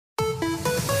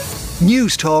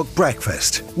News Talk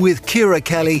Breakfast with Ciara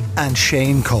Kelly and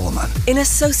Shane Coleman. In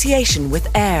association with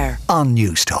AIR On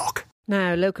News Talk.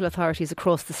 Now, local authorities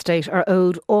across the state are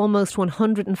owed almost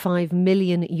 €105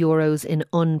 million in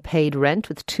unpaid rent,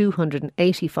 with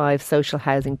 285 social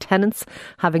housing tenants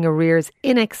having arrears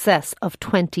in excess of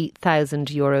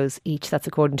 €20,000 each. That's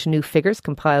according to new figures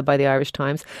compiled by the Irish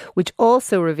Times, which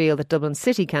also reveal that Dublin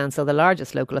City Council, the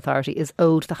largest local authority, is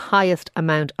owed the highest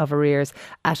amount of arrears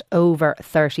at over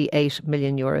 €38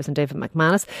 million. And David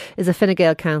McManus is a Fine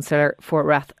Gael councillor for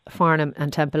Rathfarnham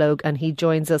and Templeogue, and he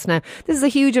joins us now. This is a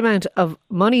huge amount of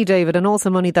money, David, and also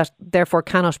money that therefore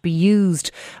cannot be used,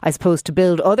 I suppose, to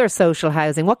build other social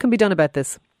housing. What can be done about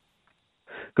this?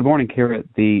 Good morning, Ciara.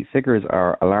 The figures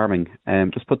are alarming.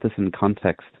 Just put this in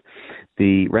context.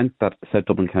 The rent that South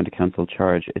Dublin County Council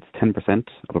charge, it's 10%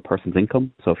 of a person's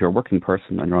income. So if you're a working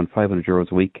person and you're on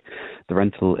 €500 a week, the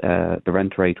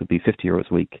rent rate would be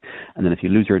 €50 a week. And then if you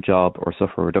lose your job or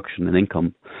suffer a reduction in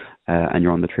income, and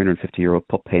you're on the €350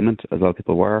 PUP payment, as a lot of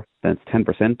people were, then it's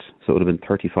 10%. So it would have been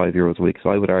 €35 a week. So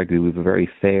I would argue we have a very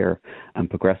fair and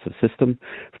progressive system.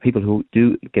 For people who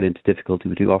do get into difficulty,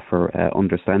 we do offer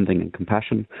understanding and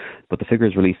compassion. But the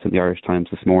figures released in the Irish Times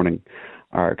this morning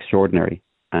are extraordinary.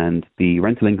 And the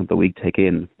rental income that we take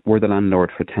in, we're the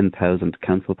landlord for 10,000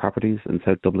 council properties in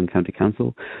South Dublin County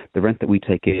Council. The rent that we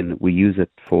take in, we use it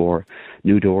for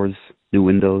new doors, new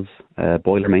windows,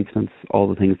 boiler maintenance, all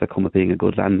the things that come with being a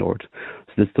good landlord.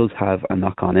 So this does have a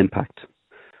knock-on impact.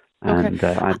 And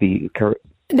I'd be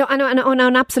No, I know,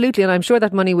 and absolutely, and I'm sure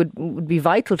that money would be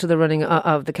vital to the running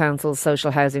of the council's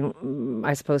social housing,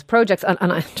 I suppose, projects. And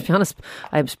to be honest,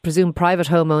 I presume private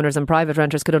homeowners and private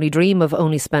renters could only dream of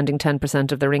only spending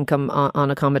 10% of their income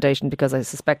on accommodation, because I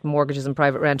suspect mortgages and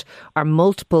private rent are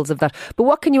multiples of that. But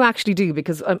what can you actually do?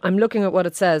 Because I'm looking at what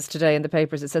it says today in the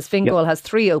papers. It says Fine Gael has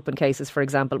 3 open cases, for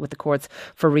example, with the courts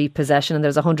for repossession, and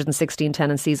there's 116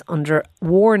 tenancies under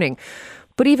warning.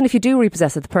 But even if you do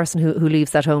repossess it, the person who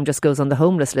leaves that home just goes on the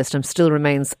homeless list and still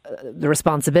remains the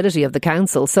responsibility of the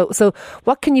council. So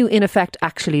what can you, in effect,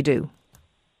 actually do?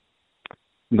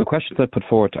 The questions I put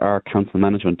forward to our council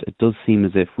management, it does seem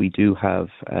as if we do have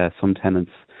some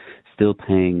tenants still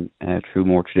paying through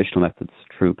more traditional methods,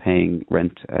 through paying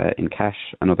rent in cash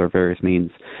and other various means.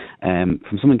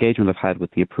 From some engagement I've had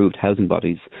with the approved housing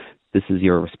bodies, this is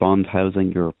your Respond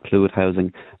housing, your Fluid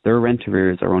housing, their rent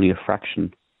arrears are only a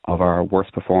fraction of our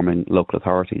worst performing local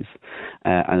authorities.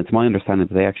 And it's my understanding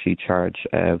that they actually charge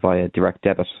via direct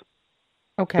debit.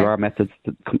 Okay. There are methods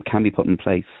that can be put in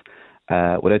place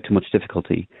without too much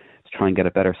difficulty to try and get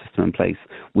a better system in place.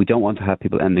 We don't want to have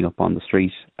people ending up on the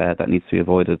street. That needs to be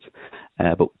avoided.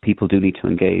 But people do need to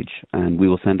engage, and we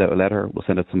will send out a letter. We'll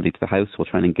send out somebody to the house. We'll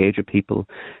try and engage with people.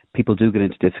 People do get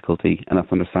into difficulty, and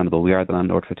that's understandable. We are the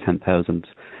landlord for 10,000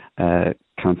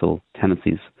 council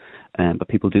tenancies. But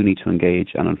people do need to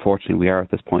engage, and unfortunately we are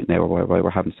at this point now where we're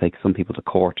having to take some people to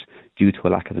court due to a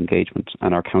lack of engagement,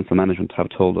 and our council management have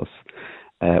told us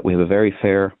we have a very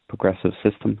fair, progressive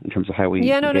system in terms of how we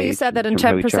engage, you said that, and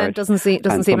 10% doesn't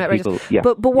seem outrageous. Yeah,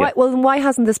 but why? Well, why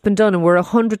hasn't this been done? And we're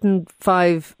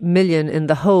 105 million in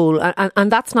the hole,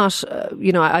 and that's not.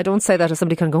 I don't say that as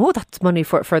somebody can go, oh, that's money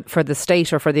for the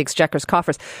state or for the Exchequer's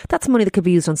coffers. That's money that could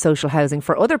be used on social housing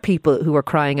for other people who are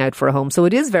crying out for a home. So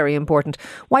it is very important.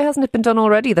 Why hasn't it been done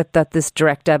already? That this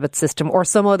direct debit system or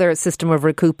some other system of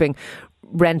recouping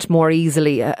rent more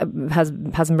easily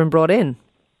hasn't been brought in.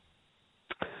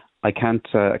 I can't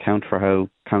account for how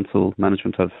council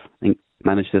management have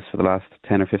managed this for the last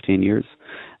 10 or 15 years.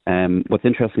 What's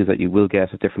interesting is that you will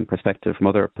get a different perspective from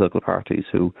other political parties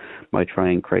who might try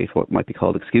and create what might be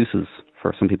called excuses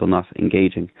for some people not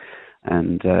engaging.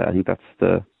 And I think that's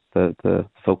the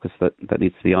focus that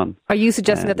needs to be on. Are you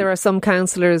suggesting that there are some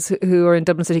councillors who are in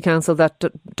Dublin City Council that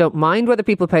don't mind whether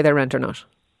people pay their rent or not?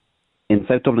 In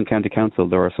South Dublin County Council,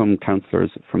 there are some councillors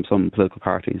from some political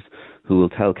parties who will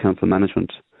tell council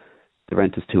management the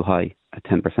rent is too high at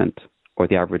 10%, or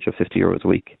the average of €50 a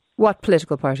week. What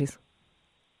political parties?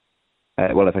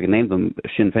 Well, if I can name them,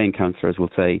 Sinn Féin councillors will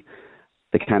say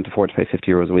they can't afford to pay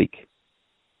 €50 a week.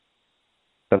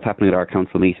 That's happening at our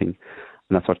council meeting,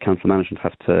 and that's what council management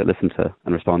have to listen to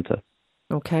and respond to.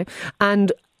 Okay.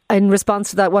 And in response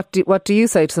to that, what do you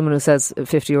say to someone who says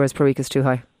 €50 per week is too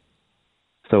high?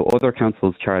 So other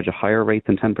councils charge a higher rate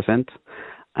than 10%,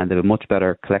 and they have a much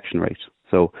better collection rate.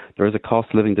 So there is a cost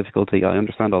of living difficulty. I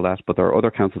understand all that, but there are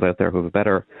other councils out there who have a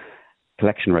better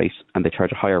collection rate and they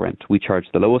charge a higher rent. We charge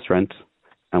the lowest rent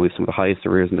and we have some of the highest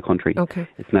arrears in the country. Okay.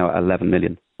 It's now 11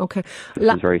 million. Okay.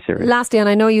 It's very serious. Lastly, and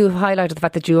I know you highlighted the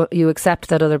fact that you accept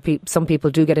that some people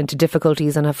do get into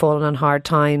difficulties and have fallen on hard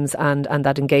times, and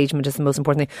that engagement is the most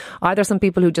important thing. Are there some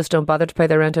people who just don't bother to pay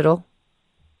their rent at all?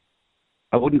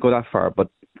 I wouldn't go that far, but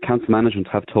council management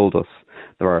have told us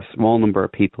there are a small number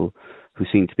of people who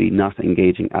seem to be not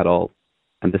engaging at all.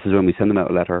 And this is when we send them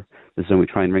out a letter. This is when we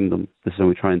try and ring them. This is when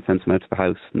we try and send them out to the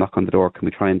house, knock on the door. Can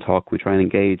we try and talk? Can we try and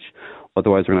engage?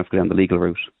 Otherwise, we're going to have to go down the legal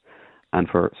route. And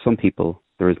for some people,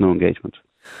 there is no engagement.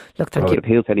 Look, thank you. I would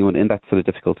appeal to anyone in that sort of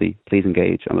difficulty, please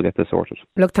engage and we'll get this sorted.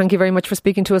 Look, thank you very much for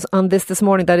speaking to us on this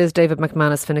morning. That is David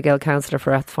McManus, Fine Gael councillor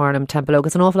for Rathfarnham, Templeogue.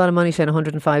 It's an awful lot of money, Shane,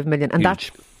 105 million. And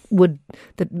Huge.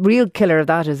 the real killer of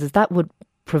that is that would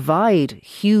provide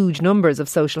huge numbers of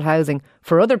social housing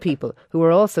for other people who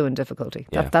are also in difficulty.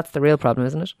 Yeah. That's the real problem,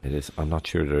 isn't it? It is. I'm not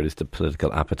sure there is the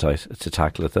political appetite to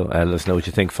tackle it, though. Let us know what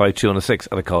you think. 52106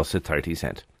 and it costs 30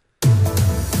 cents.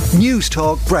 News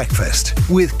Talk Breakfast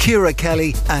with Ciara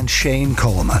Kelly and Shane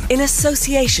Coleman. In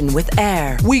association with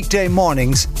AIR. Weekday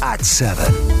mornings at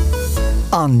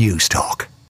 7 on News Talk.